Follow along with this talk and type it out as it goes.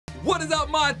What is up,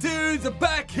 my dudes?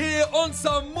 Back here on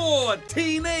some more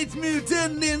Teenage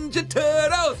Mutant Ninja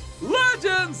Turtles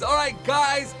Legends. All right,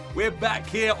 guys, we're back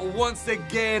here once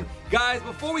again. Guys,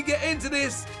 before we get into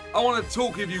this, I want to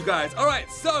talk with you guys. All right,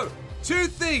 so two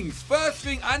things. First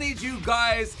thing, I need you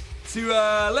guys to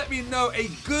let me know a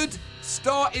good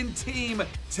starting team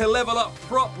to level up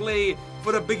properly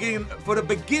for the beginning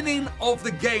of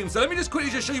the game. So let me just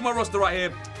quickly show you my roster right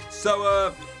here.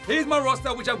 So here's my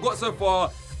roster, which I've got so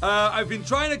far. I've been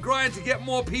trying to grind to get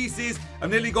more pieces.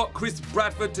 I've nearly got Chris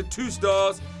Bradford to 2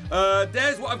 stars.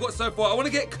 There's what I've got so far. I want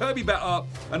to get Kirby back up.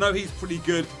 I know he's pretty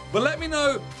good. But let me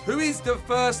know who is the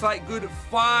first, like, good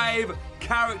 5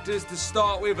 characters to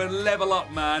start with and level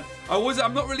up, man.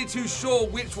 I'm not really too sure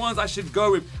which ones I should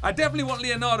go with. I definitely want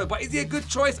Leonardo, but is he a good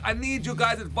choice? I need your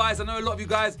guys' advice. I know a lot of you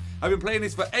guys have been playing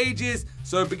this for ages.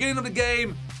 So beginning of the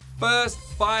game, first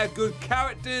 5 good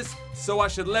characters, so I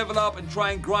should level up and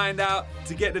try and grind out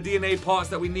to get the DNA parts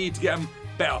that we need to get them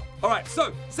better. All right,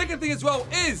 so second thing as well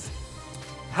is,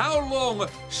 how long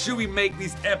should we make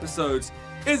these episodes?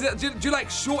 Do you like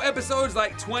short episodes,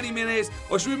 like 20 minutes,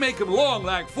 or should we make them long,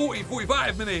 like 40,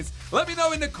 45 minutes? Let me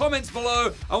know in the comments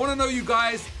below. I want to know, you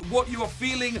guys, what you are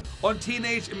feeling on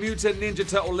Teenage Mutant Ninja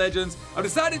Turtle Legends. I've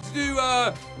decided to do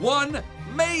 1,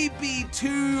 maybe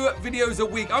 2 videos a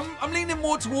week. I'm leaning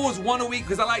more towards 1 a week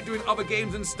because I like doing other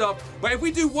games and stuff. But if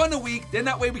we do 1 a week, then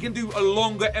that way we can do a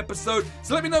longer episode.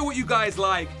 So let me know what you guys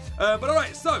like. But all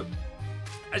right, so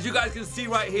as you guys can see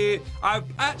right here, I've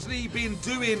actually been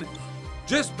doing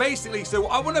just basically, so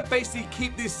I want to basically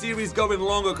keep this series going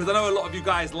longer because I know a lot of you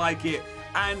guys like it.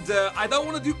 And I don't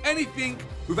want to do anything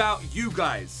without you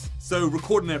guys. So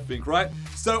recording everything, right?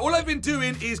 So all I've been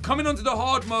doing is coming onto the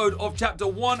hard mode of chapter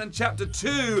 1 and chapter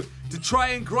 2 to try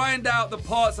and grind out the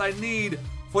parts I need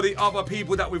for the other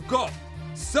people that we've got.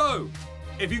 So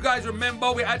if you guys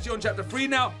remember, we're actually on chapter 3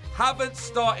 now. Haven't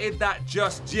started that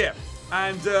just yet.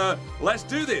 And let's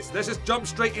do this. Let's just jump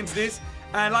straight into this.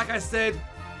 And like I said,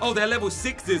 oh, they're level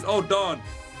 6s. Oh, darn.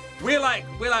 We're like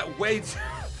way too...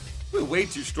 We're way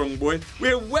too strong, boy.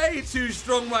 We're way too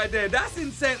strong right there. That's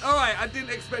insane. All right, I didn't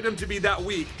expect them to be that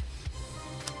weak.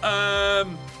 Yeah.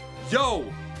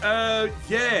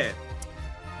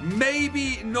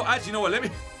 Maybe not. Actually, you know what?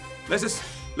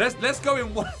 Let's go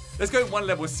in one. Let's go in 1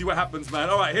 level. See what happens, man.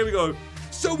 All right, here we go.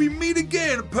 So we meet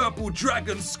again, purple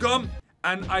dragon scum.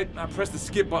 And I pressed the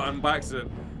skip button by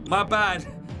accident. My bad.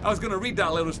 I was gonna read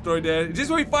that little story there. Just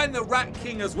where we find the Rat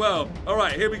King as well. All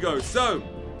right, here we go. So.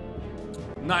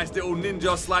 Nice little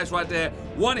ninja slice right there.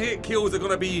 1-hit kills are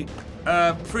gonna be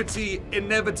pretty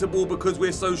inevitable because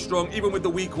we're so strong, even with the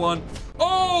weak one.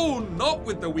 Oh, not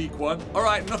with the weak one. All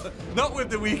right, not with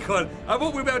the weak one. I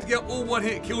thought we'd be able to get all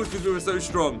 1-hit kills because we were so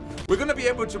strong. We're gonna be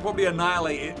able to probably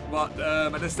annihilate it, but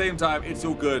at the same time, it's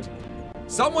all good.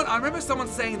 I remember someone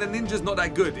saying the ninja's not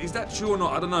that good. Is that true or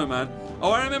not? I don't know, man. Oh,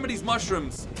 I remember these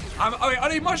mushrooms. Are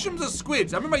they mushrooms or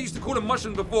squids? I remember I used to call them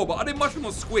mushrooms before, but are they mushroom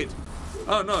or squid?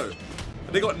 Oh, no.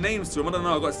 They got names to them. I don't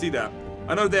know. I've got to see that.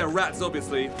 I know they're rats,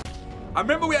 obviously. I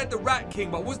remember we had the Rat King,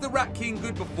 but was the Rat King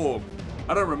good before?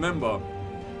 I don't remember.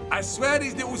 I swear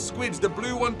these little squids, the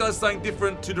blue one does something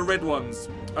different to the red ones.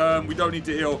 We don't need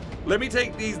to heal. Let me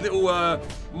take these little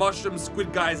mushroom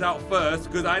squid guys out first,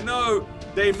 because I know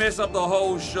they mess up the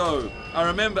whole show. I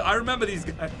remember these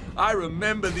guys. I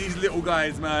remember these little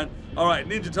guys, man. All right,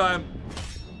 ninja time.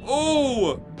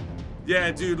 Oh!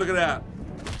 Yeah, dude, look at that.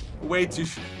 Way too...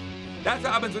 That's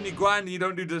what happens when you grind and you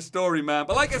don't do the story, man.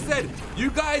 But like I said, you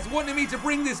guys wanted me to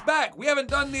bring this back. We haven't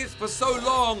done this for so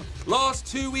long. Last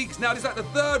 2 weeks now. This is like the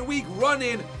 3rd week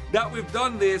running that we've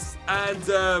done this. And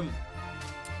the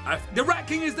Rat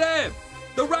King is there.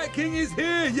 The Rat King is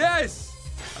here, yes.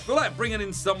 I feel like bringing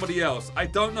in somebody else. I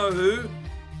don't know who.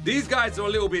 These guys are a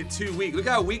little bit too weak. Look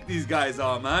how weak these guys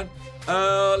are, man.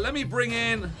 Let me bring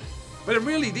in... But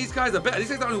really, these guys are better. These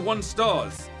guys are only 1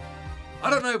 stars. I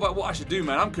don't know about what I should do,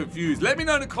 man. I'm confused. Let me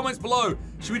know in the comments below.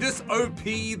 Should we just OP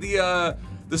the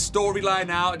storyline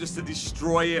out just to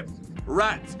destroy it?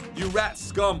 You rat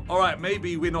scum. All right,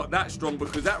 maybe we're not that strong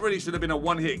because that really should have been a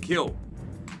 1-hit kill.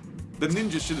 The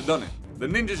ninja should have done it. The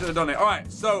ninja should have done it. All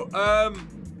right, so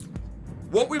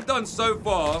what we've done so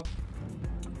far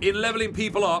in leveling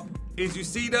people up is you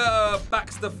see the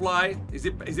Baxter Fly. Is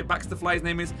it Baxter Fly his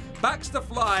name is? Baxter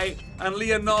Fly and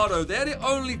Leonardo. They're the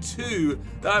only 2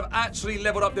 that I've actually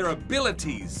leveled up their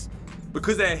abilities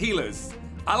because they're healers.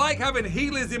 I like having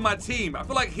healers in my team. I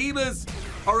feel like healers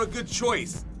are a good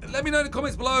choice. Let me know in the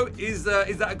comments below, is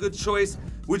that a good choice?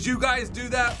 Would you guys do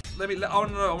that? I want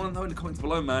to know in the comments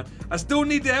below, man. I still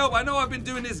need the help. I know I've been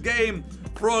doing this game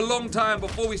for a long time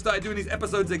before we started doing these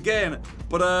episodes again.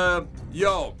 But,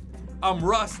 yo, I'm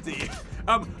rusty.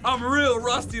 I'm real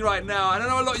rusty right now. And I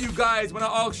know a lot of you guys, when I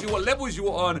asked you what levels you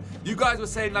were on, you guys were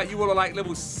saying like you were like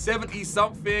level 70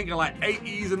 something and like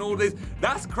 80s and all this.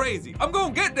 That's crazy. I'm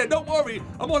gonna get there, don't worry.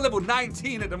 I'm on level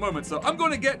 19 at the moment, so I'm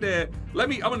gonna get there. I'm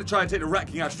gonna try and take the Rat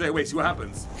King out straight away, see what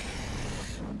happens.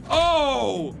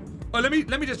 Oh! Let me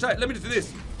just try, let me just do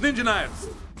this. Ninja knives.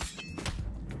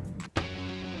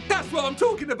 That's what I'm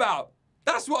talking about.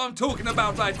 That's what I'm talking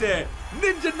about right there.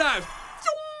 Ninja knives.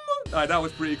 All right, that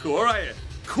was pretty cool. All right,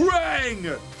 Kraang.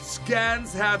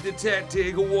 Scans have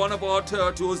detected one of our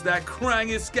turtles that Kraang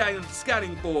is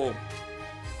scanning for.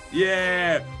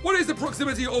 Yeah. What is the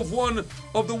proximity of one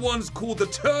of the ones called the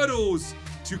turtles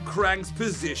to Kraang's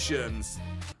positions?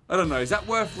 I don't know. Is that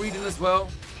worth reading as well?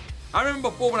 I remember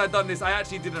before when I'd done this, I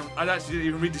actually didn't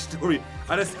even read the story.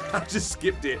 I just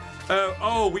skipped it.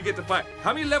 Oh, we get to fight.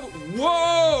 How many levels?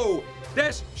 Whoa!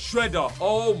 There's Shredder.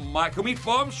 Oh my! Can we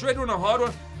farm Shredder on a hard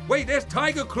one? Wait, there's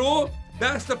Tiger Claw.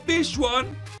 That's the fish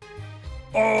one.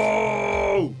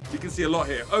 Oh! You can see a lot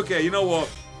here. Okay, you know what?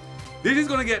 This is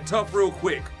gonna get tough real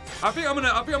quick. I'm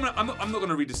not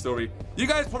gonna read the story. You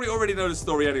guys probably already know the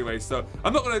story anyway, so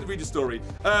I'm not gonna read the story.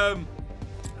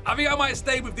 I think I might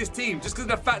stay with this team just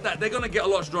because of the fact that they're gonna get a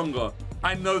lot stronger.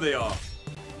 I know they are.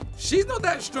 She's not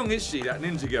that strong, is she? That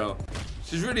ninja girl.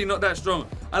 She's really not that strong.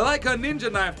 I like her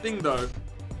ninja knife thing though.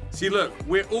 See, look,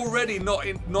 we're already not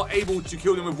able to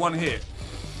kill them with one hit.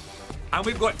 And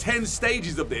we've got 10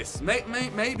 stages of this.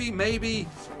 Maybe.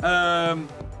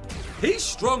 He's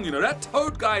strong, you know. That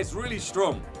Toad guy is really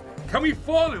strong. Can we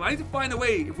farm him? I need to find a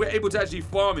way if we're able to actually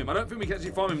farm him. I don't think we can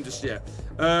actually farm him just yet.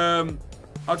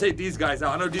 I'll take these guys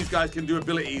out. I know these guys can do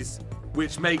abilities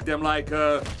which make them like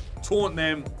taunt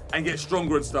them and get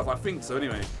stronger and stuff. I think so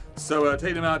anyway. So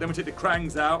take them out. Then we take the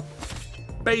Kraangs out.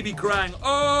 Baby Kraang.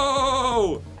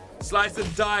 Oh! Slice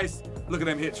and dice. Look at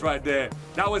them hits right there.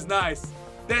 That was nice.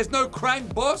 There's no Kraang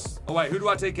boss. Oh wait, who do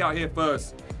I take out here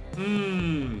first?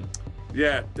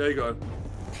 Yeah, there you go.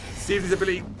 See if his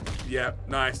ability. Yeah,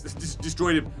 nice. Just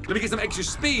destroyed him. Let me get some extra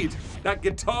speed. That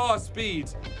guitar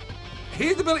speed.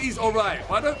 His ability's all right,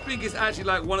 but I don't think it's actually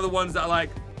like one of the ones that are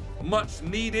like much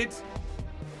needed.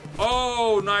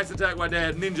 Oh, nice attack right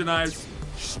there. Ninja knives.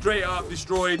 Straight up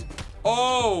destroyed.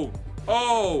 Oh,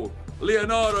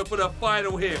 Leonardo for the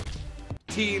final hit.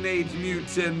 Teenage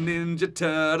Mutant Ninja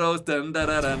Turtles. Dun, dun,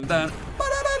 dun, dun, dun.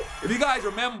 If you guys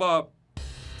remember,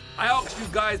 I asked you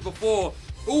guys before.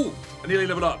 Ooh, I nearly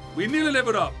leveled up. We nearly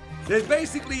leveled up. There's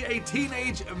basically a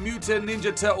Teenage Mutant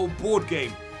Ninja Turtle board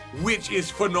game, which is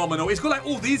phenomenal. It's got like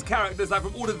all these characters, like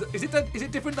from all the, is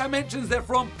it different dimensions they're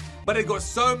from? But they've got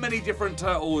so many different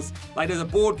turtles. Like there's a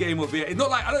board game of it. It's not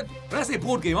like, when I say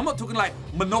board game, I'm not talking like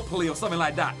Monopoly or something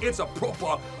like that. It's a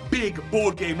proper big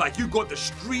board game. Like you got the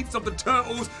streets of the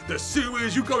turtles, the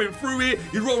sewers, you going through it,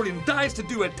 you're rolling dice to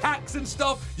do attacks and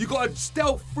stuff. You got to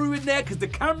stealth through in there because the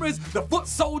cameras, the foot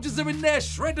soldiers are in there,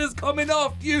 Shredder's coming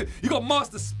after you. You got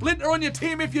Master Splinter on your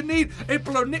team if you need.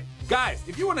 Guys,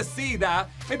 if you want to see that,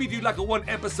 maybe do like a 1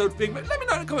 episode thing, but let me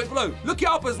know in the comments below. Look it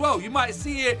up as well. You might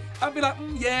see it and be like,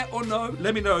 yeah or no.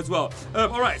 Let me know as well.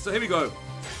 All right, so here we go.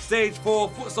 Stage 4,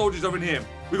 foot soldiers are in here.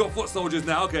 We got foot soldiers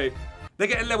now, okay. They're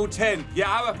getting level 10.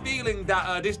 Yeah, I have a feeling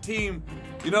that this team,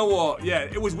 you know what? Yeah,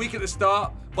 it was weak at the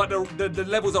start, but the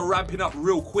levels are ramping up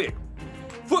real quick.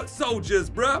 Foot soldiers,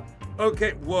 bruh.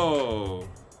 Okay, whoa.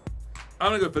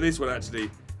 I'm gonna go for this one,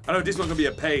 actually. I know this one's gonna be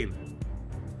a pain.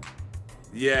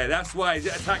 Yeah, that's why. Is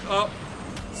it attack up?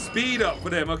 Speed up for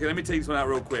them. Okay, let me take this one out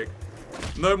real quick.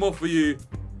 No more for you.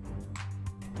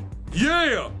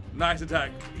 Yeah! Nice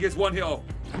attack. He gets 1 hit off.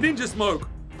 Ninja smoke.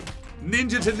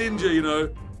 Ninja to ninja, you know.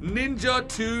 Ninja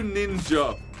to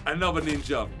ninja. Another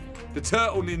ninja. The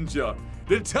turtle ninja.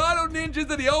 The turtle ninjas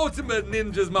are the ultimate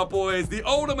ninjas, my boys. The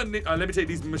ultimate ninja. Let me take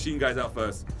these machine guys out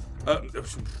first.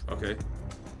 Okay.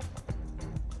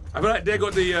 I feel like they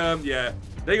got the, yeah.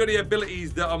 They got the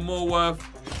abilities that are more worth.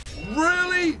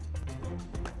 Really?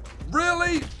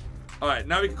 Really? All right,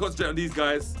 now we can concentrate on these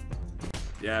guys.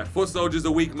 Yeah, foot soldiers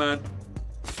are weak, man.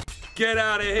 Get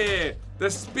out of here.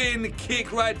 The spin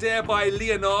kick right there by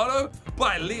Leonardo.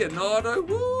 Woo!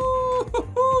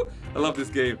 I love this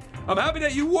game. I'm happy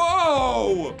that you,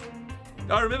 whoa!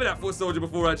 I remember that foot soldier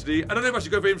before, actually. I don't know if I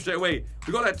should go for him straight away.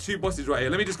 We got like 2 bosses right here.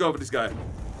 Let me just go over this guy.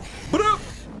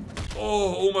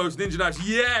 Oh, almost ninja knives.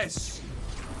 Yes!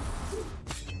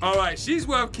 All right, she's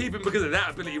worth keeping because of that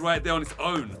ability right there on its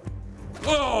own.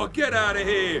 Oh, get out of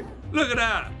here. Look at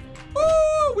that.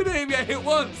 Woo! We didn't even get hit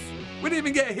once.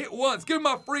 Give me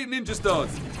my 3 ninja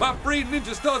stars. My 3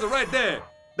 ninja stars are right there.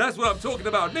 That's what I'm talking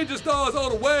about. Ninja stars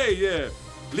all the way, yeah.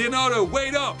 Leonardo,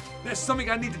 wait up. There's something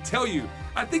I need to tell you.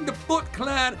 I think the Foot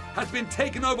clan has been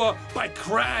taken over by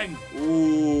Kraang.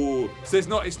 Ooh. So it's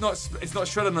not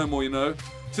Shredder no more, you know.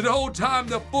 So the whole time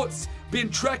the Foot's been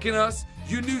tracking us,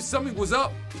 you knew something was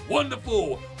up?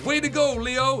 Wonderful. Way to go,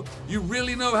 Leo. You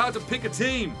really know how to pick a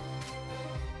team.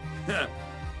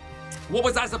 What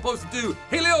was I supposed to do?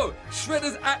 Hey, Leo,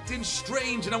 Shredder's acting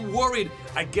strange and I'm worried.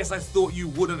 I guess I thought you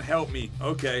wouldn't help me.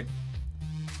 Okay.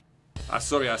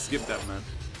 Sorry, I skipped that, man.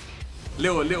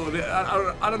 Leo,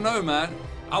 I don't know, man.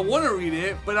 I want to read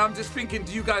it, but I'm just thinking,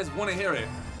 do you guys want to hear it?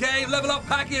 Okay, level up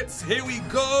packets. Here we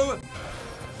go.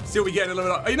 See what we get in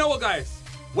level up. You know what, guys?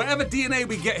 Whatever DNA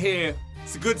we get here,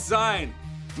 it's a good sign.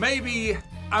 Maybe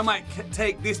I might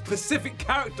take this specific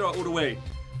character all the way.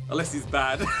 Unless he's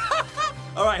bad.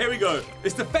 All right, here we go.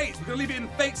 It's the Fates. We're going to leave it in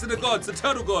Fates and the Gods, the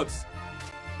Turtle Gods.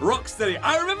 Rocksteady.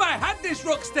 I remember I had this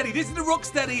Rocksteady. This is the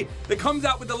Rocksteady that comes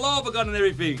out with the lava gun and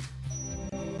everything.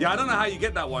 Yeah, I don't know how you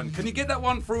get that one. Can you get that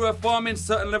one through farming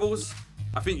certain levels?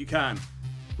 I think you can.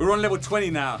 We're on level 20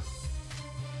 now.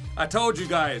 I told you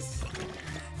guys.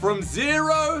 From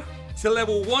 0 to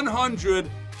level 100,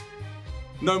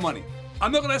 no money.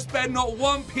 I'm not going to spend not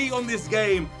 1p on this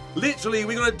game. Literally,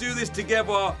 we're going to do this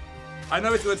together. I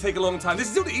know it's going to take a long time. This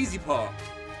is still the easy part.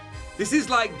 This is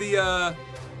like the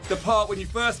part when you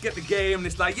first get the game and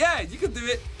it's like, yeah, you can do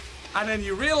it. And then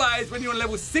you realize when you're on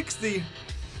level 60,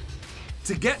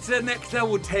 to get to the next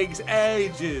level takes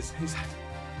ages. It's like,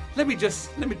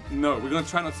 no, we're going to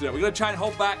try not to do it. We're going to try and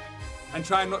hold back and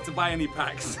try not to buy any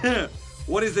packs.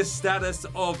 What is the status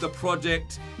of the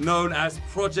project known as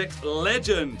Project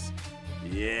Legend?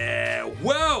 Yeah,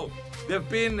 well, there's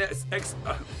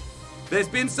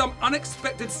been some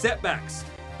unexpected setbacks.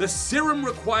 The serum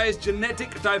requires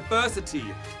genetic diversity.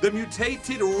 The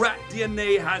mutated rat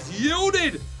DNA has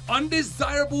yielded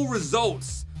undesirable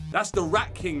results. That's the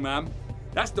Rat King, man.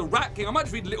 That's the Rat King. I might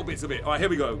just read little bits of it. All right, here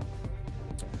we go.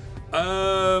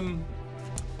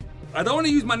 I don't want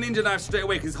to use my ninja knife straight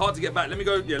away because it's hard to get back. Let me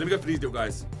go for these little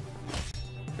guys.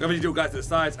 Let me these little guys to the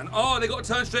sides. And oh, they got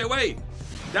to turn straight away.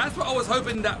 That's what I was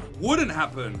hoping that wouldn't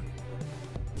happen.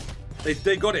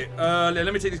 They got it.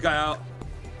 Let me take this guy out.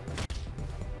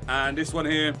 And this one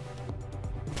here.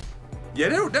 Yeah,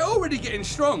 they're already getting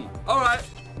strong. All right.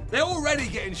 They're already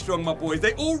getting strong, my boys.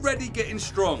 They're already getting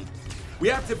strong. We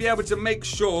have to be able to make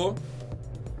sure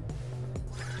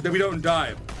that we don't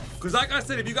die. Because like I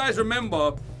said, if you guys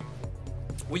remember,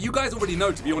 well, you guys already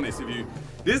know, to be honest with you,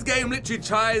 this game literally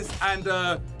tries and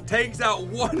takes out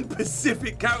one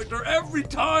specific character every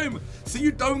time. So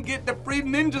you don't get the free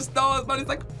ninja stars, man. It's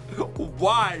like,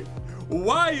 why?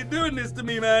 Why are you doing this to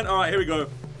me, man? All right, here we go.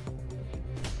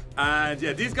 And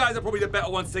yeah, these guys are probably the better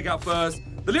ones to take out first.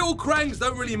 The little Kraangs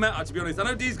don't really matter, to be honest. I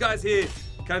know these guys here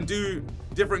can do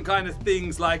different kind of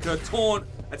things like taunt,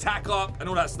 attack up, and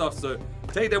all that stuff. So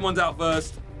take them ones out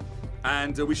first,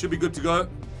 and we should be good to go.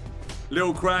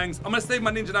 Little Kraangs. I'm gonna save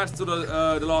my ninja knives till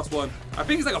the last one. I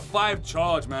think it's like a 5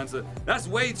 charge, man. So that's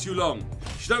way too long.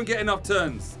 You don't get enough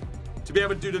turns to be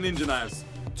able to do the ninja knives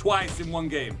twice in one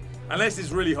game, unless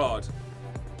it's really hard.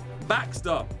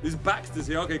 Baxter. This Baxter's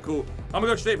here. Okay, cool. I'm gonna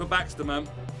go straight for Baxter, man.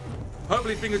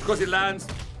 Hopefully, fingers crossed, it lands.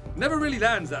 Never really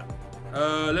lands that.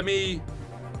 Let me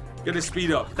get a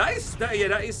speed up. That is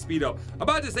speed up. I'm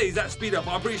about to say, is that speed up?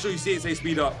 But I'm pretty sure you see it say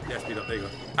speed up. Yeah, speed up. There you go.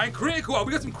 And critical up.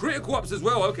 We got some critical ups as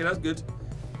well. Okay, that's good.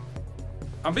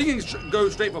 I'm thinking go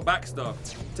straight for Baxter.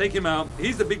 Take him out.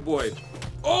 He's the big boy.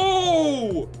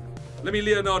 Oh! Let me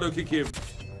Leonardo kick him.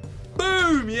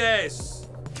 Boom! Yes.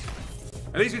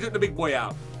 At least we took the big boy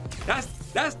out.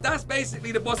 That's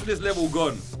basically the boss of this level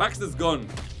gone. Baxter's gone.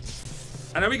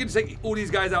 And then we can take all these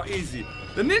guys out easy.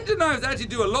 The ninja knives actually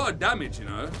do a lot of damage, you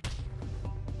know.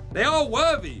 They are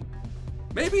worthy.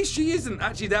 Maybe she isn't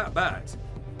actually that bad.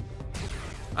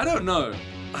 I don't know.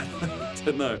 I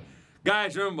don't know.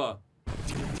 Guys, remember,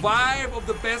 5 of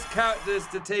the best characters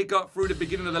to take up through the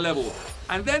beginning of the level.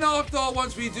 And then after,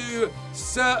 once we do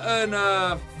certain,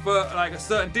 for like a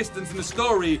certain distance in the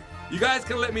story, you guys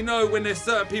can let me know when there's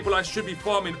certain people I should be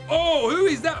farming. Oh, who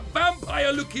is that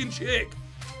vampire-looking chick?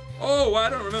 Oh, I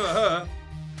don't remember her.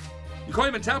 You can't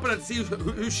even tap on her to see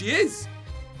who she is.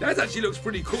 That actually looks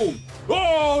pretty cool.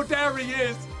 Oh, there he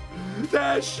is.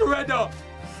 There's Shredder.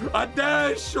 And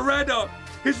there's Shredder.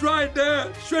 He's right there.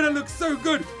 Shredder looks so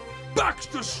good.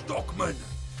 Baxter Stockman,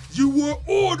 you were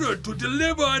ordered to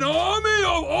deliver an army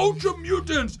of Ultra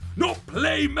Mutants, not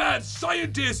play mad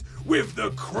scientists with the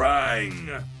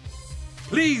Kraang.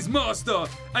 Please, Master,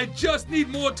 I just need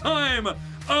more time.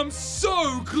 I'm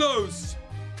so close.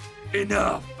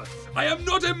 Enough. I am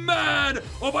not a man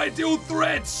of idle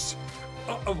threats.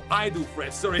 Of idle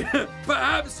threats, sorry.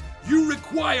 Perhaps you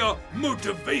require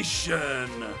motivation.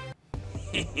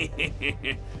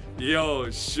 Yo,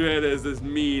 Shredder's as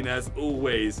mean as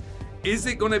always. Is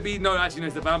it gonna be? No, actually, no,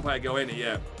 it's the vampire girl, ain't it?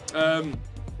 Yeah.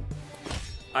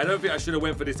 I don't think I should have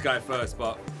went for this guy first,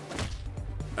 but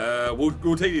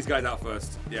we'll take these guys out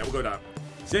first. Yeah, we'll go down.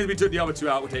 As soon as we took the other two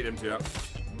out, we'll take them two out.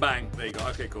 Bang. There you go.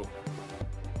 Okay, cool.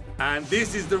 And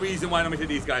this is the reason why I'm gonna take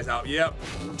these guys out. Yep.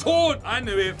 Taunt. I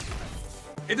knew it.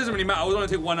 It doesn't really matter. I was gonna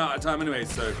take one out at a time anyway,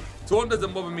 so taunt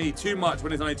doesn't bother me too much when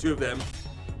there's only two of them.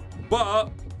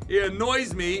 But it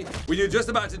annoys me when you're just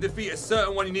about to defeat a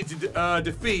certain one you need to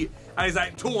defeat, and it's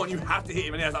like, taunt, you have to hit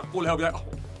him, and he has like full health. You're like,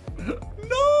 oh,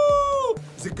 no!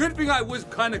 It's a good thing I was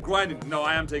kind of grinding. No,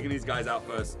 I am taking these guys out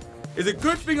first. It's a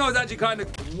good thing I was actually kind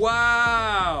of,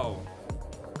 wow.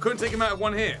 Couldn't take him out of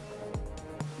one hit.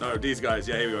 No, these guys,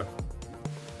 yeah, here we go.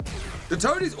 The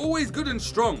Toad is always good and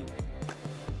strong.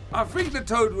 I think the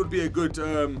Toad would be a good,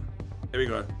 here we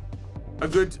go. A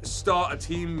good starter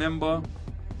team member.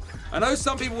 I know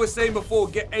some people were saying before,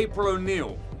 get April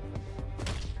O'Neil.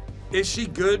 Is she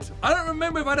good? I don't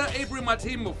remember if I had April in my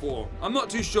team before. I'm not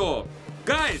too sure.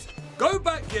 Guys, go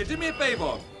back here, do me a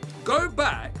favor. Go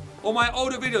back on my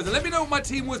older videos and let me know what my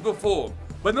team was before.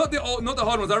 But not the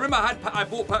hard ones. I remember I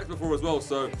bought packs before as well,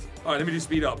 so. All right, let me just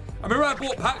speed up. I remember I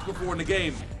bought packs before in the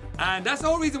game. And that's the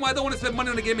whole reason why I don't want to spend money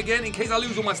on the game again, in case I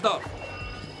lose all my stuff.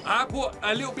 I put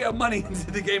a little bit of money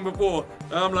into the game before.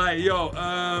 I'm like, yo,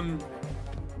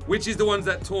 which is the ones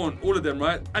that taunt? All of them,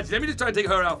 right? Actually, let me just try and take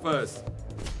her out first.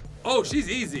 Oh, she's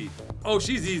easy. Oh,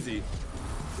 she's easy.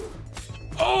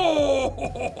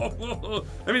 Oh!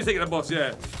 Let me just take the boss,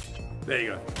 yeah. There you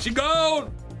go. She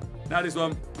gone! Now this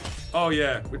one. Oh,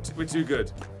 yeah. We're too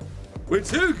good. We're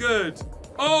too good.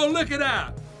 Oh, look at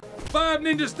that. 5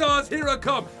 ninja stars, here I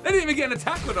come. They didn't even get an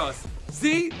attack on us.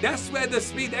 See? That's where the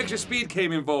extra speed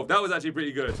came involved. That was actually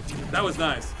pretty good. That was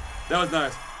nice. That was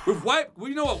nice. We've wiped, well,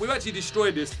 you know what? We've actually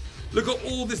destroyed this. Look at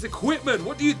all this equipment.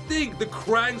 What do you think the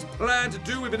Kraang's plan to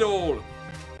do with it all?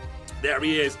 There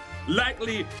he is.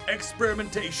 Likely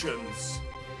experimentations.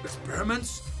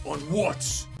 Experiments on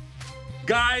what?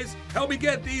 Guys, help me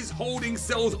get these holding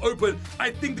cells open.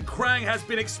 I think the Kraang has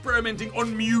been experimenting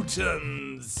on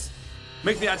mutants.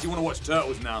 Makes me actually want to watch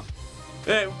Turtles now.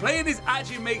 Playing this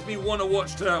actually makes me want to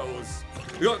watch Turtles.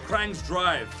 We got Kraang's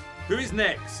Drive. Who is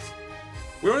next?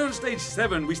 We're only on stage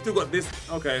 7. We still got this.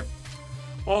 Okay.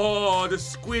 Oh, the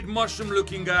squid mushroom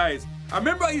looking guys. I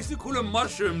remember I used to call them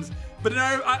mushrooms, but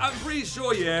then I'm pretty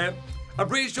sure, yeah. I'm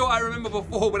pretty sure I remember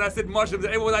before when I said mushrooms,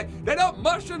 everyone was like, they're not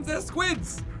mushrooms, they're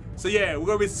squids. So yeah, we'll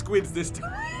go with squids this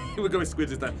time. We'll go with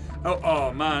squids this time.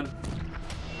 Oh man.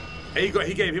 He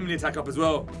gave him the attack up as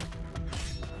well.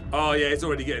 Oh yeah, it's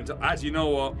already getting to, actually, you know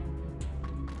what?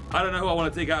 I don't know who I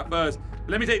want to take out first.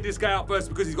 Let me take this guy out first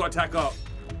because he's got attack up.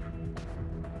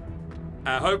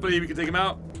 Hopefully we can take him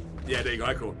out. Yeah, there you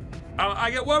go, cool.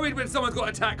 I get worried when someone's got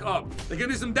attack up. They're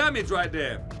gonna do some damage right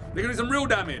there. They're gonna do some real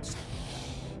damage.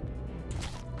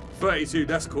 32,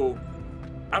 that's cool.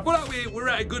 I feel like we're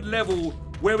at a good level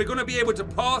where we're gonna be able to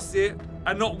pass it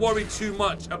and not worry too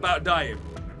much about dying,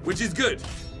 which is good.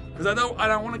 Because I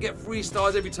don't want to get 3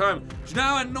 stars every time. Do you know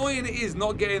how annoying it is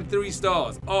not getting 3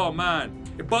 stars? Oh man,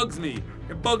 it bugs me.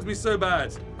 It bugs me so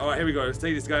bad. All right, here we go. Let's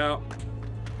take this guy out.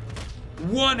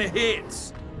 1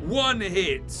 hit. 1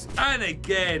 hit. And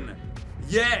again.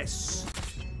 Yes.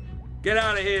 Get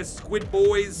out of here, squid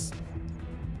boys.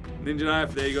 Ninja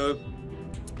knife, there you go.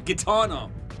 Gitana.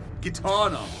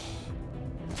 Gitana.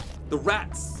 The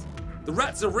rats. The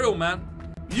rats are real, man.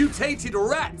 Mutated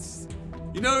rats.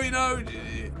 You know,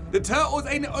 the turtles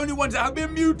ain't the only ones that have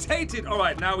been mutated. All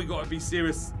right, now we gotta be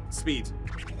serious. Speed.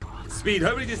 Speed,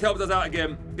 hopefully this helps us out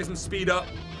again. Get some speed up.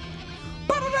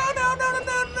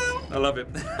 I love it.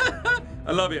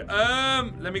 I love it.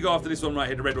 Let me go after this one right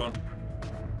here, the red one.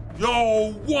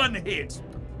 Yo, 1 hit.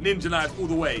 Ninja knife all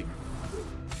the way.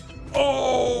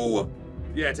 Oh!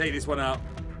 Yeah, take this one out.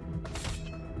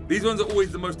 These ones are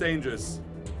always the most dangerous.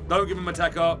 Don't give them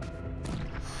attack up.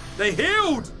 They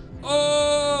healed!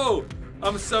 Oh!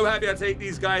 I'm so happy I take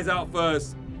these guys out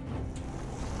first.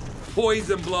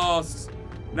 Poison blast.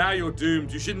 Now you're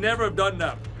doomed. You should never have done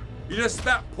that. You just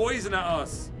spat poison at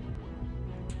us.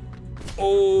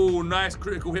 Oh, nice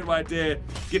critical hit right there.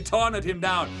 Gitana'd him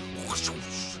down.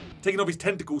 Taking off his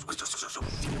tentacles.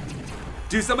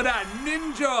 Do some of that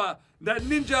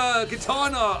ninja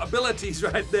katana abilities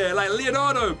right there. Like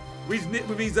Leonardo with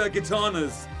his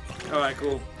katanas. All right,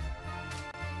 cool.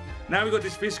 Now we got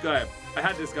this fish guy. I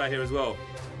had this guy here as well.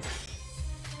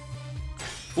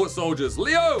 Foot soldiers.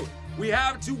 Leo, we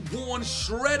have to warn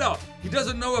Shredder. He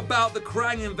doesn't know about the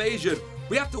Kraang invasion.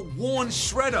 We have to warn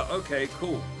Shredder. Okay,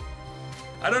 cool.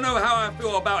 I don't know how I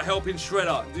feel about helping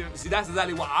Shredder. See, that's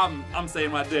exactly what I'm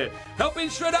saying right there. Helping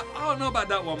Shredder, I don't know about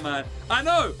that one, man. I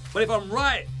know, but if I'm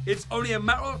right, it's only a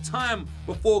matter of time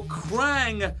before the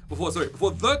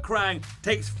Kraang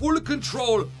takes full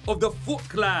control of the Foot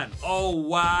Clan. Oh,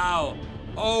 wow.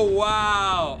 Oh,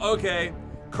 wow. Okay.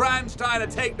 Kraang's trying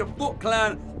to take the Foot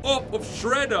Clan off of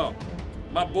Shredder.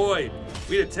 My boy,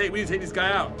 we need to take this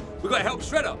guy out. We gotta help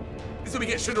Shredder. This is when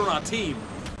we get Shredder on our team.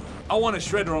 I want a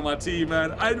Shredder on my team,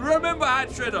 man. I remember I had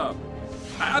Shredder.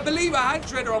 I believe I had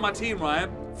Shredder on my team, right?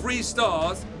 3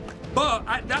 stars. But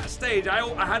at that stage,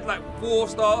 I had like 4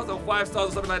 stars or 5 stars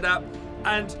or something like that.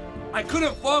 And I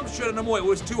couldn't farm Shredder no more. It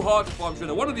was too hard to farm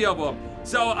Shredder, one or the other.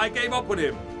 So I gave up on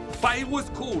him. But he was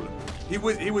cool. He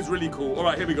was really cool. All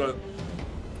right, here we go.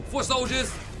 Foot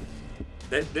soldiers.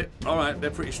 All right, they're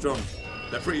pretty strong.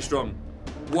 They're pretty strong.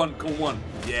 1-on-1.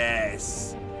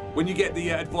 Yes. When you get the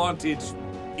advantage,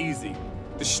 easy.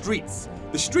 The streets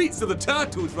of the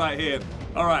turtles right here.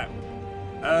 All right.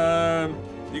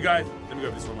 You guys, let me go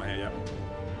over this one right here,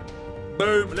 yeah.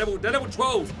 Boom, they're level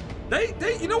 12.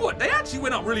 They, you know what? They actually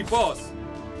went up really fast.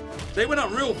 They went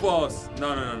up real fast.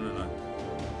 No.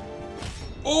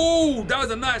 Oh, that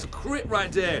was a nice crit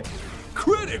right there.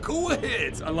 Critical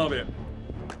hit. I love it.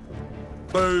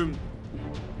 Boom.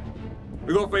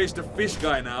 We got to face the fish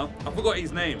guy now. I forgot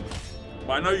his name.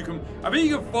 But I know you can, I think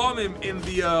you can farm him in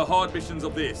the hard missions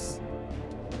of this.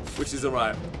 Which is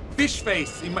alright. Fish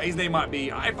Face, his name might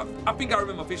be. I think I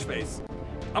remember Fish Face.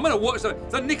 I'm gonna watch some,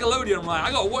 it's on Nickelodeon, right?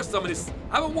 I gotta watch some of this.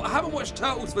 I haven't watched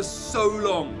Turtles for so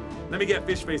long. Let me get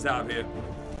Fish Face out of here.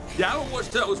 Yeah, I haven't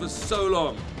watched Turtles for so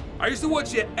long. I used to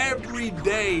watch it every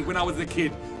day when I was a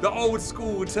kid. The old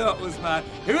school Turtles, man.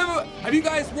 Remember, have you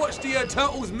guys watched the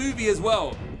Turtles movie as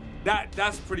well?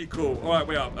 That's pretty cool. All right,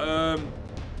 wait up.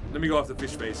 Let me go after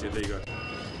Fish Face here. There you go.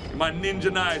 My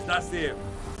ninja knives. That's it.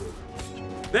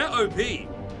 They're OP.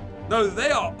 No,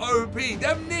 they are OP.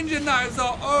 Them ninja knives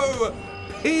are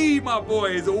OP, my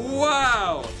boys.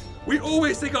 Wow. We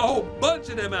always take a whole bunch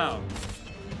of them out.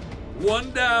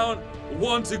 1 down,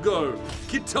 1 to go.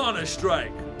 Katana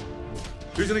strike.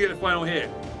 Who's gonna get the final hit?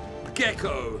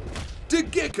 Gecko. The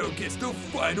Gecko gets the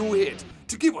final hit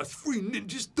to give us 3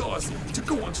 ninja stars to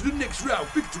go on to the next round.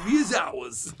 Victory is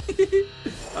ours.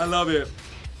 I love it.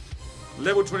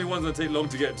 Level 21's gonna take long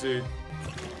to get to.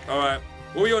 All right,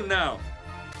 what are we on now?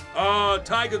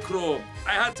 Tiger Claw.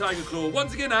 I had Tiger Claw.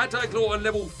 Once again, I had Tiger Claw on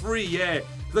level 3, yeah.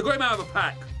 Because I got him out of a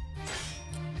pack.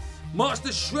 Master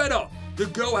Shredder. The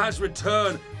girl has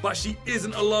returned, but she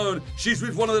isn't alone. She's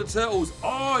with one of the turtles.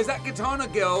 Oh, is that Katana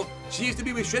girl? She used to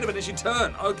be with Shredder, but then she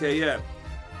turned. Okay, yeah.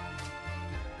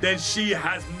 Then she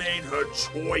has made her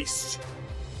choice.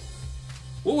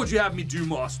 What would you have me do,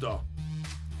 Master?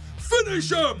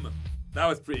 Finish him! That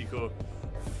was pretty cool.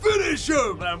 Finish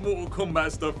him! That Mortal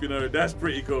Kombat stuff, you know, that's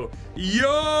pretty cool.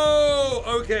 Yo!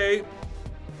 Okay.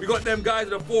 We got them guys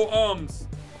with the 4 arms.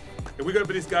 If we go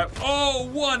for this guy. Oh,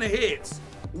 1 hit.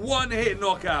 1 hit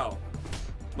knockout.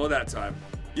 Not that time.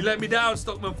 You let me down,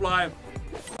 Stockman Fly.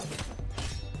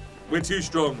 We're too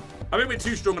strong. I mean, we're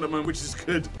too strong at the moment, which is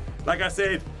good. Like I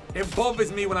said, it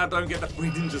bothers me when I don't get the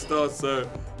 3 ninja stars, so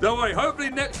don't worry. Hopefully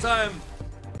next time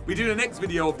we do the next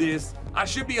video of this, I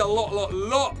should be a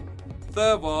lot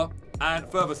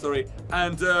further, sorry.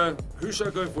 And who should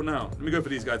I go for now? Let me go for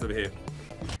these guys over here.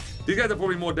 These guys are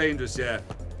probably more dangerous, yeah.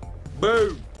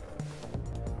 Boom.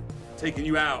 Taking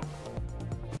you out.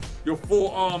 Your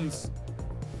 4 arms.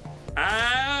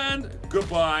 And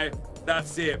goodbye.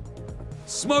 That's it.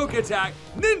 Smoke attack.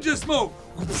 Ninja smoke.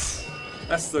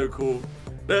 That's so cool.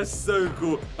 That's so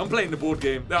cool. I'm playing the board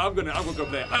game. No, I'm gonna go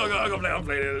play it. I'm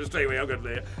playing it straight away. I'm gonna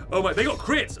play it. Oh my, they got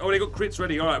crits. Oh, they got crits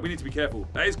ready. All right, we need to be careful.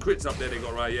 That is crits up there they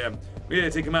got, right? Yeah. We need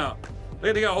to take them out.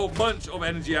 They're gonna get a whole bunch of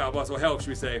energy out of us, or health, should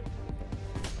we say.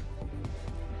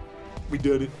 We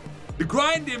did it. The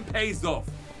grinding pays off.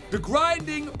 The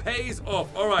grinding pays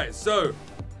off. All right, so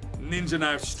ninja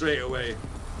knife straight away.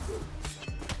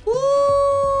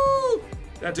 Woo!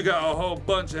 That took out a whole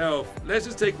bunch of health. Let's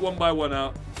just take 1 by 1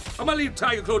 out. I'm gonna leave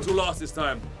Tiger Claw till last this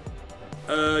time.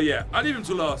 Yeah, I'll leave him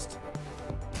till last.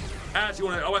 I actually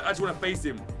wanna face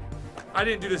him. I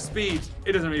didn't do the speed.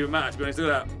 It doesn't even matter, to be honest.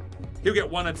 Look at that. He'll get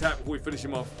 1 attack before we finish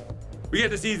him off. We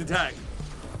get to see his attack.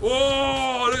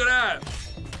 Whoa, look at that.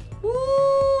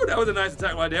 Woo, that was a nice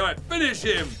attack right there. All right, finish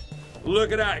him.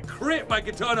 Look at that. Crit by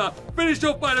Katana. Finished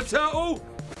off by the turtle.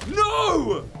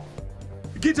 No!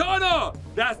 Katana!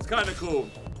 That's kind of cool.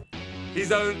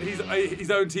 His own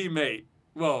teammate.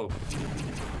 Well,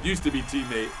 used to be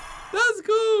teammate. That's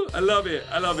cool. I love it.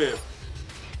 I love it.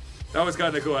 That was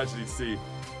kind of cool actually to see.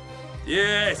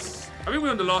 Yes. I think we're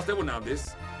on the last level now of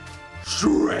this.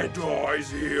 Shredder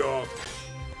is here.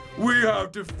 We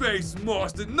have to face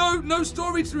Master. No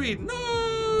story to read.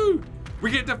 No.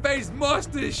 We get to face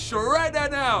Master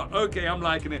Shredder now. Okay, I'm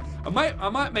liking it. I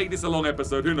might make this a long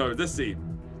episode. Who knows? Let's see.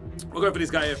 We'll go for this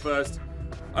guy here first.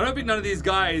 I don't think none of these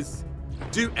guys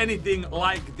do anything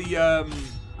like the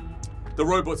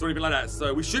robots or anything like that.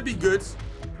 So we should be good.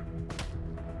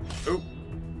 Oh,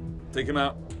 take him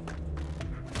out.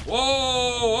 Whoa,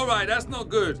 all right, that's not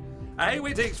good. I hate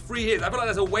when it takes 3 hits. I feel like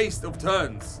that's a waste of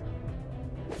turns.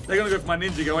 They're gonna go for my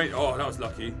ninja go. Wait, oh, that was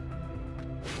lucky.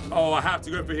 Oh, I have to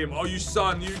go for him. Oh, you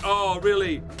son, you. Oh,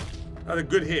 really? That's a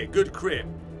good hit, good crit.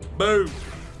 Boom.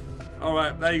 All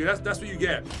right, there you go. That's what you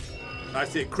get.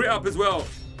 That's it. Crit up as well.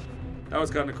 That was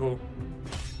kind of cool.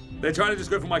 They're trying to just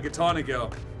go for my katana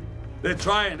girl. They're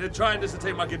trying just to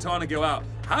take my katana girl out.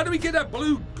 How do we get that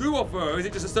blue goo off her? Or is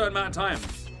it just a certain amount of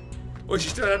times? Or is she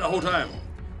still at the whole time?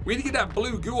 We need to get that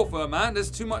blue goo off her, man. There's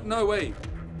too much. No way.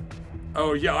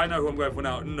 Oh, yeah, I know who I'm going for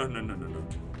now. No.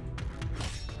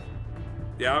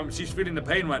 Yeah, she's feeling the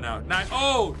pain right now. Now,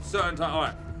 oh, certain time. All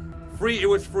right. It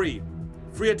was free.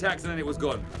 3 attacks and then it was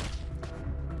gone.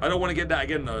 I don't want to get that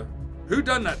again, though. Who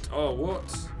done that? Oh,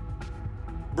 what?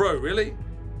 Bro, really?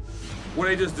 What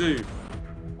did they just do?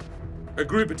 A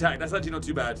group attack. That's actually not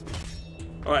too bad.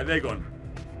 All right, they're gone.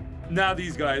 Now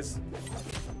these guys.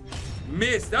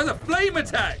 Missed. That was a flame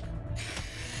attack.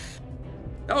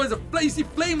 That was a flacy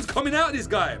flames coming out of this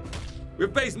guy. We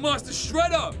face Master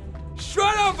Shredder.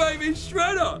 Shredder, baby,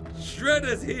 Shredder.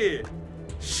 Shredder's here.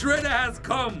 Shredder has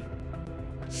come.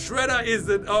 Shredder is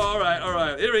the. Oh, all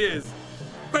right. Here he is.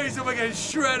 Face him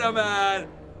against Shredder, man.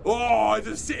 Oh,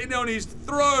 just sitting there on his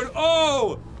throne.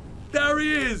 Oh, there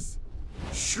he is.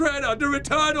 Shredder, the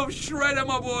return of Shredder,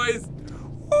 my boys.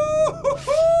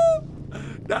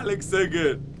 That looks so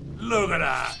good. Look at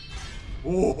that.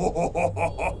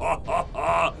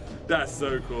 That's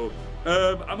so cool.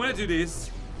 I'm gonna do this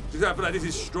because I feel like this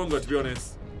is stronger, to be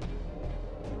honest.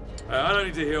 I don't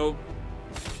need to heal.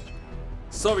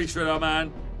 Sorry, Shredder,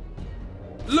 man.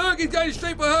 Look, he's going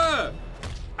straight for her.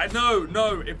 I know,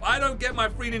 no. If I don't get my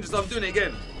 3 ninjas, I'm doing it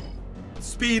again.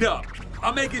 Speed up.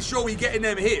 I'm making sure we get in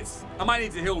them hits. I might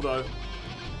need to heal, though.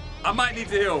 I might need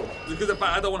to heal because of the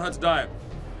fact I don't want her to die.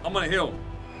 I'm gonna heal.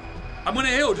 I'm gonna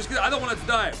heal just because I don't want her to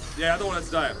die. Yeah, I don't want her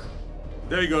to die.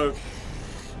 There you go.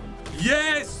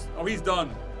 Yes! Oh, he's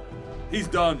done. He's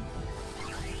done.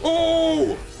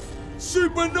 Oh!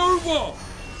 Supernova!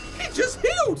 He just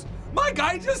healed! My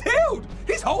guy just healed!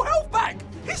 His whole health back!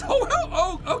 His whole health!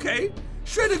 Oh, okay.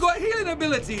 Shredder got healing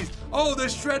abilities. Oh, the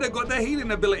Shredder got the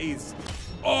healing abilities.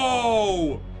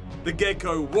 Oh! The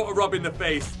Gecko, what a rub in the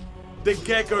face. The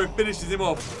Gecko finishes him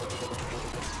off.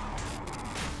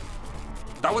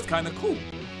 That was kind of cool.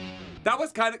 That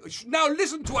was kind of... Now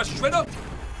listen to us, Shredder.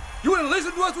 You want to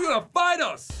listen to us or you want to fight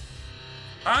us?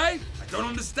 I don't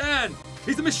understand.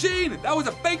 He's a machine. That was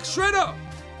a fake Shredder.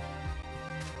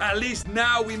 At least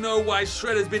now we know why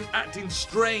Shredder's been acting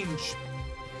strange.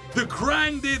 The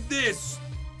Kraang did this.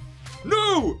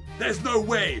 No, there's no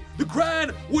way. The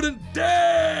Kraang wouldn't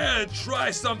dare try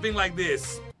something like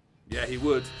this. Yeah, he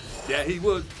would. Yeah, he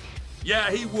would. Yeah,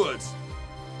 he would.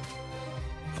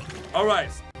 All right.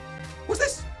 What's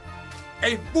this?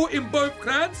 A foot in both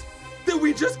clans? Did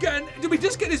we just get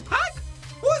this pack?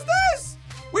 What's this?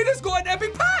 We just got an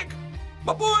epic pack.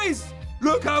 My boys,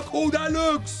 look how cool that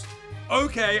looks.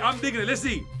 Okay, I'm digging it. Let's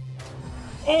see.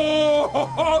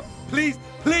 Oh, please,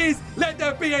 let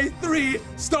there be a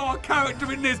 3-star character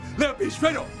in this. Let me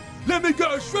Shredder. Let me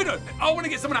go Shredder. I want to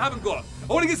get someone I haven't got.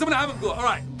 All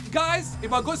right, guys,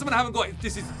 if I got someone I haven't got,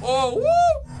 this is, oh,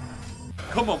 woo.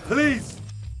 Come on, please.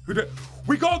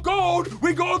 We got gold.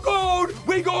 Wait. 1,000.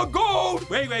 We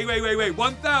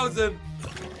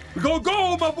got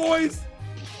gold, my boys.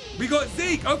 We got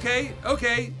Zeke. Okay.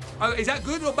 Is that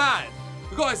good or bad?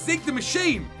 We got to Zeke the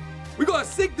machine. We got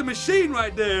to Zeke the machine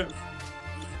right there.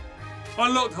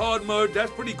 Unlocked hard mode.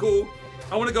 That's pretty cool.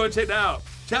 I want to go and check that out.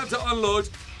 Chapter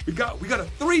unlocked. We got a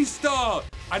 3-star.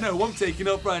 I know who I'm taking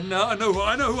up right now. I know who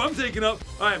I'm taking up.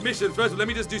 All right, missions. First of all, let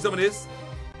me just do some of this.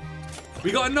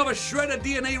 We got another Shredder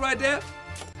DNA right there.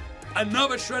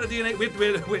 Another Shredder DNA.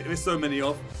 With so many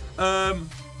off.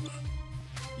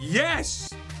 Yes!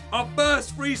 Our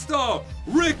first 3-star.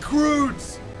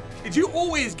 Recruits! Did you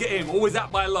always get him, or was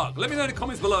that by luck? Let me know in the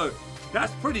comments below.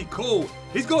 That's pretty cool.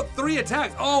 He's got 3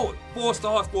 attacks. Oh, 4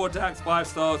 stars, 4 attacks, 5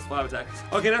 stars, 5 attacks.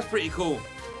 Okay, that's pretty cool.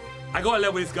 I gotta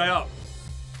level this guy up.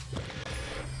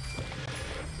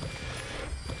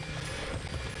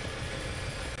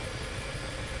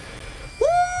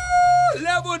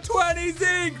 Level 20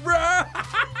 Zeke, bro!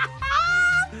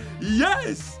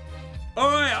 Yes!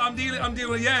 Alright, I'm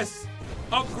dealing, yes.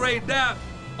 Upgrade that.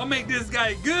 I'll make this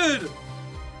guy good.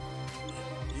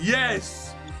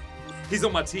 Yes. He's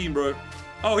on my team, bro.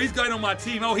 Oh, he's going on my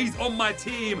team. Oh, he's on my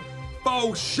team.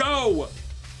 For show.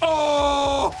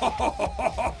 Oh,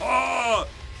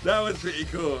 that was pretty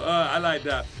cool. I like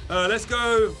that. Let's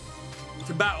go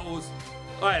to battles.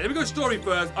 All right, let me go story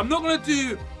first. I'm not gonna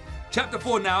do chapter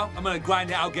 4 now. I'm gonna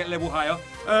grind it out, get level higher.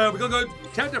 We're gonna go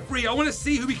chapter 3. I want to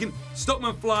see who we can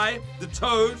Stockman Fly, the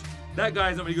Toad. That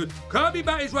guy's not really good. Kirby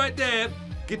Bat is right there.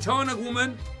 Katana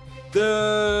Woman.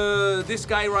 This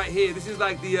guy right here. This is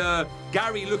like the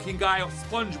Gary-looking guy of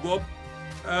SpongeBob.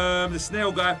 The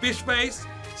snail guy. Fish Face.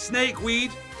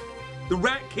 Snakeweed. The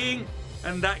Rat King.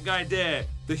 And that guy there.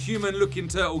 The human-looking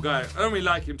turtle guy. I don't really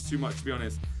like him too much, to be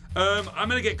honest. I'm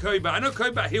gonna get Kirby Bat. I know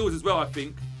Kirby Bat heals as well, I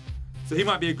think. So he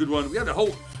might be a good one. We have a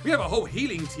whole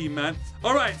healing team, man.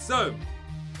 All right, so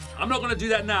I'm not gonna do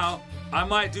that now. I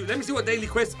might do. Let me see what daily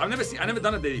quest. I never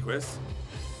done a daily quest.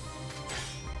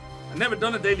 I've never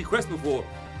done a daily quest before.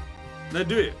 Let's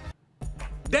do it.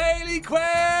 Daily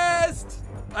quest.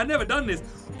 I've never done this.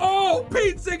 Oh,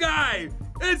 pizza guy!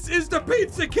 It's the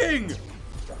Pizza King.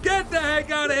 Get the heck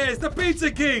out of here! It's the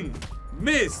Pizza King.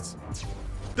 Missed.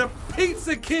 The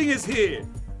Pizza King is here.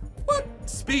 What?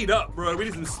 Speed up, bro. We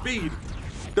need some speed.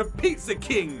 The Pizza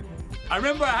King. I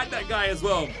remember I had that guy as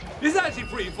well. This is actually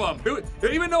pretty fun.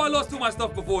 Even though I lost all my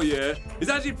stuff before, yeah, it's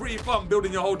actually pretty fun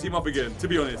building your whole team up again, to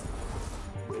be honest.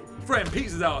 Throwing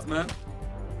pizzas at us, man.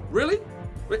 Really?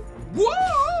 Wait,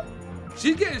 what?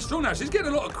 She's getting strong now. She's getting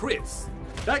a lot of crits.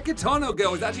 That Katana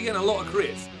girl is actually getting a lot of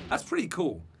crits. That's pretty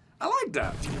cool. I like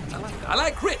that. I like that. I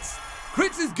like crits.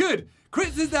 Crits is good.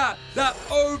 Crits is that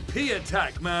OP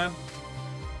attack, man.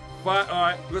 All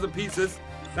right, we got the pizzas.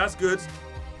 That's good.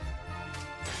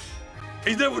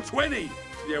 He's level 20.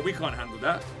 Yeah, we can't handle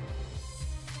that.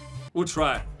 We'll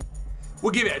try.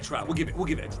 We'll give it a try. We'll give it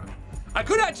a try. I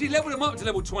could actually level him up to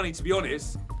level 20, to be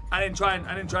honest, and then try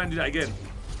and do that again.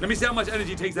 Let me see how much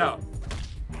energy it takes out.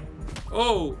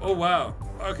 Oh wow.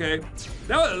 Okay,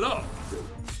 that was a lot.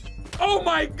 Oh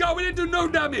my God, we didn't do no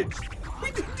damage.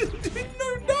 We didn't do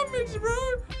no damage,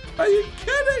 bro. Are you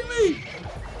kidding me?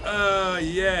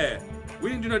 Yeah. We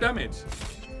didn't do no damage.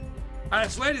 I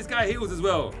swear this guy heals as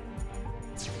well.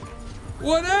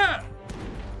 What that?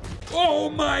 Oh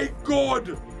my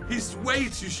God. He's way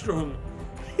too strong.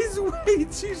 He's way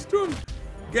too strong.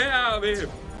 Get out of here.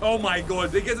 Oh my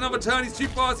God. He gets another turn. He's too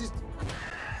fast.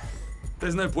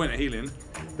 There's no point in healing.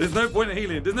 There's no point in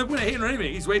healing. There's no point in healing or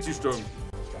anything. He's way too strong.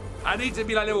 I need to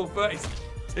be like level 30.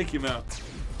 Take him out.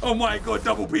 Oh my God.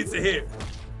 Double pizza hit.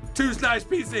 2-slice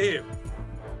pizza hit.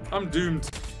 I'm doomed.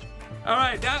 All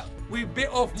right. That we bit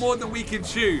off more than we can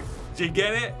chew. Did you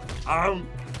get it?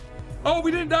 Oh,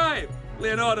 we didn't die.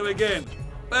 Leonardo again.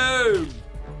 Boom.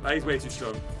 Oh, he's way too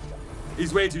strong.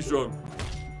 He's way too strong.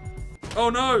 Oh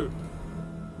no.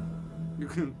 You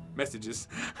can messages.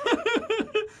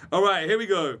 All right, here we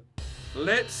go.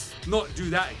 Let's not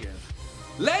do that again.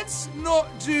 Let's not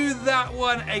do that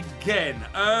one again.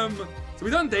 So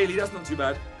we've done daily, that's not too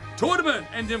bad. Tournament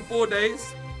ends in 4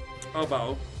 days. Oh,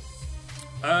 battle.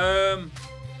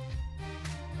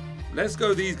 Let's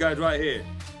go these guys right here.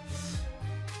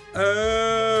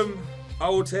 I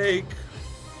will take.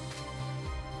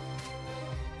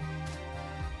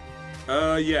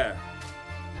 Yeah.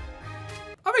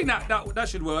 I think that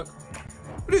should work.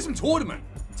 We'll do some tournament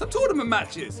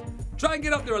matches. Try and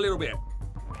get up there a little bit.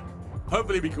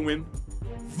 Hopefully we can win.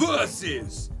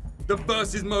 Versus. The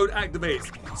versus mode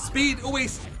activates. Speed,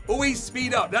 always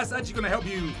speed up. That's actually going to help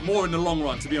you more in the long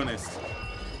run, to be honest.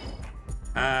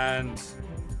 And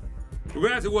we're going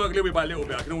to have to work little bit by little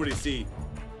bit. I can already see.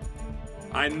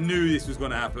 I knew this was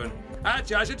going to happen.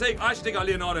 Actually, I should take out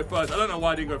Leonardo first. I don't know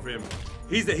why I didn't go for him.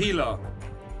 He's the healer.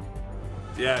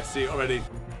 Yeah, see, already.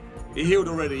 He healed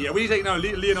already. Yeah, we need to take now.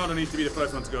 Leonardo needs to be the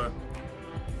first one to go.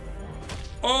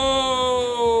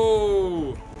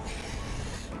 Oh!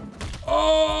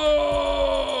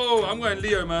 Oh! I'm going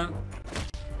Leo, man.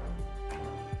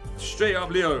 Straight up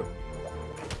Leo.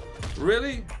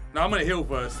 Really? No, I'm going to heal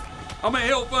first. I'm going to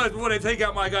heal first before they take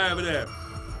out my guy over there.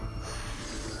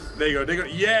 There you go. They go.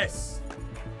 Yes.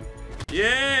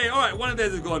 Yay. All right, one of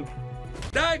theirs is gone.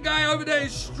 That guy over there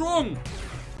is strong.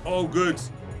 Oh, good.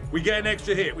 We get an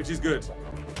extra hit, which is good.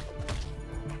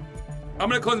 I'm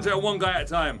going to concentrate on one guy at a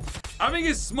time. I think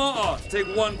it's smarter to take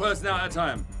one person out at a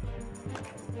time.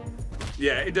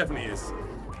 Yeah, it definitely is.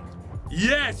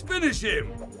 Yes, finish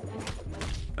him.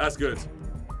 That's good.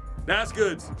 That's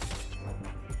good.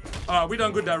 All right, we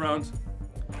done good that round.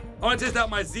 I want to test out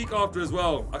my Zeke after as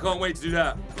well. I can't wait to do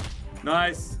that.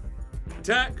 Nice.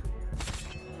 Attack.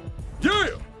 Yeah!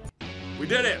 We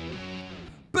did it.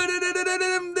 We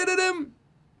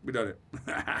done it.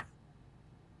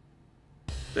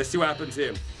 Let's see what happens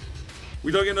here.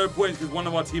 We don't get no points because one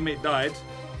of our teammates died.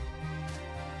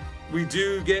 We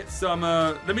do get some,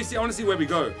 let me see, I want to see where we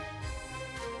go.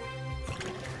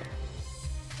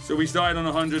 So we started on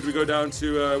 100, we go down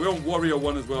to, we're on Warrior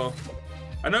 1 as well.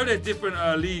 I know there's different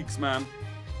leagues, man.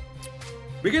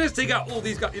 We can just take out all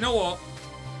these guys. You know what?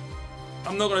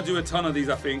 I'm not going to do a ton of these,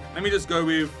 I think. Let me just go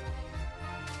with...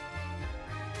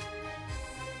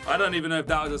 I don't even know if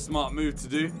that was a smart move to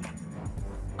do.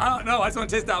 I don't know. I just want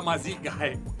to test out my Zeke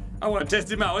guy. I want to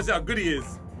test him out. I want to see how good he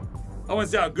is. I want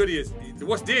to see how good he is.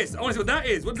 What's this? I want to see what that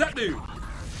is. What does that do?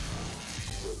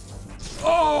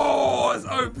 Oh, that's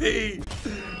OP.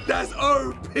 That's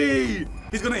OP.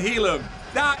 He's going to heal him.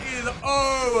 That is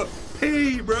OP,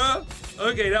 bruh.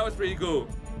 Okay, that was pretty cool.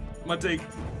 My take.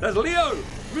 That's Leo.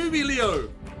 Ruby Leo.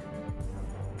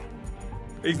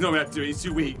 He's not going to do it. He's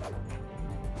too weak.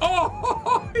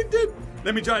 Oh, he did.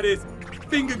 Let me try this.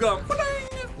 Finger gun.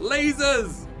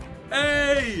 Lasers.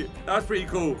 Hey, that's pretty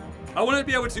cool. I want to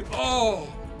be able to. Oh,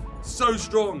 so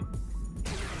strong.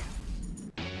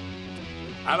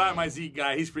 I like my Zeke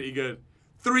guy. He's pretty good.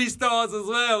 3 stars as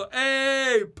well.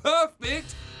 Hey,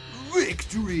 perfect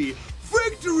victory.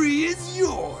 Victory is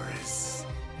yours.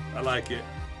 I like it.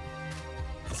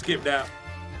 Skip that.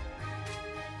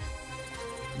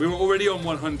 We were already on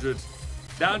 100.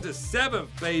 Down to 7th,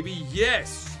 baby.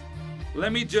 Yes.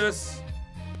 Let me just...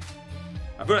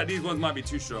 I feel like these ones might be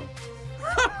too strong.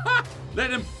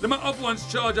 Let my other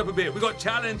ones charge up a bit. We got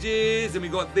challenges and we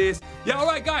got this. Yeah, all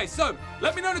right, guys. So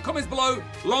let me know in the comments below.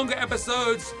 Longer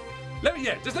episodes.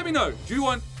 Just let me know. Do you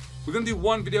want... We're going to do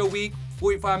 1 video a week,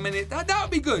 45 minutes. That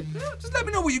would be good. Just let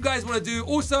me know what you guys want to do.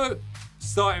 Also,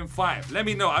 starting 5. Let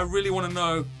me know. I really want to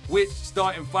know which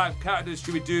starting 5 characters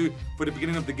should we do for the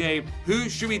beginning of the game. Who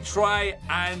should we try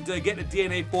and get the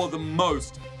DNA for the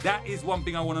most? That is one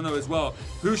thing I want to know as well.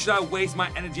 Who should I waste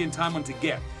my energy and time on to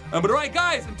get? But all right,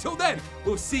 guys, until then,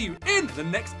 we'll see you in the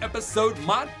next episode,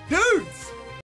 my dudes.